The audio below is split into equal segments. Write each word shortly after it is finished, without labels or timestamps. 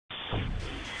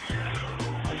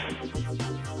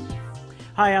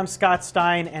Hi, I'm Scott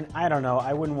Stein, and I don't know,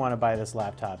 I wouldn't want to buy this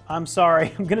laptop. I'm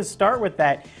sorry, I'm going to start with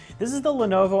that. This is the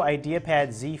Lenovo Ideapad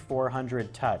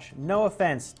Z400 Touch. No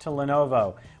offense to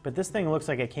Lenovo, but this thing looks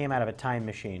like it came out of a time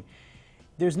machine.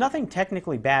 There's nothing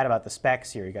technically bad about the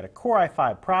specs here. You got a Core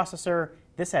i5 processor,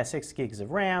 this has 6 gigs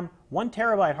of RAM, 1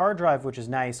 terabyte hard drive, which is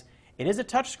nice. It is a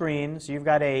touchscreen, so you've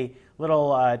got a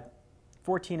little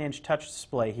 14-inch touch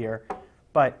display here,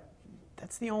 but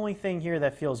that's the only thing here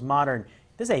that feels modern.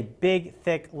 This is a big,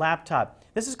 thick laptop.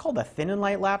 This is called a thin and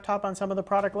light laptop on some of the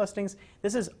product listings.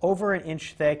 This is over an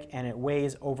inch thick and it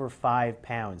weighs over 5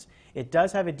 pounds. It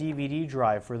does have a DVD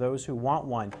drive for those who want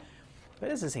one, but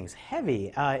this thing's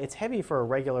heavy. It's heavy for a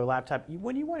regular laptop.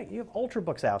 When you want it, you have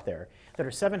Ultrabooks out there that are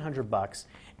 $700,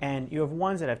 and you have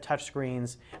ones that have touch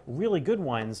screens, really good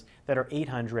ones that are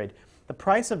 $800. The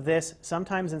price of this,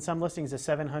 sometimes in some listings, is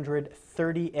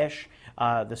 $730-ish.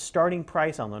 The starting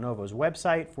price on Lenovo's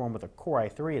website for one with a Core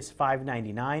i3 is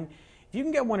 $599. If you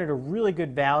can get one at a really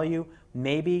good value,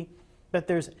 maybe, but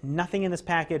there's nothing in this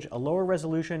package. A lower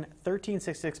resolution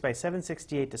 1366 by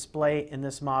 768 display in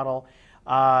this model.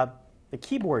 The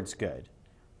keyboard's good,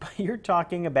 but you're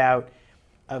talking about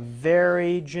a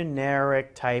very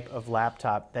generic type of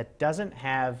laptop that doesn't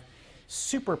have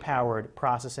super powered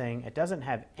processing. It doesn't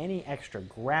have any extra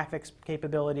graphics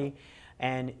capability.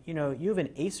 And you have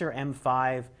an Acer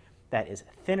M5 that is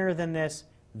thinner than this,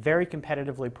 very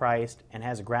competitively priced, and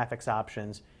has graphics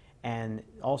options. And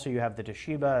also you have the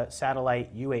Toshiba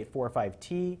Satellite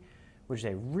U845T, which is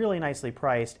a really nicely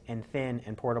priced and thin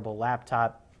and portable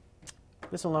laptop.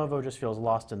 This Lenovo just feels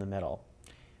lost in the middle.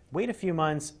 Wait a few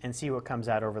months and see what comes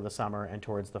out over the summer and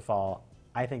towards the fall.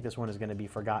 I think this one is going to be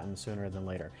forgotten sooner than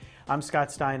later. I'm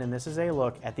Scott Stein, and this is a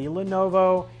look at the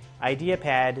Lenovo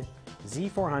Ideapad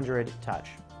Z400 Touch.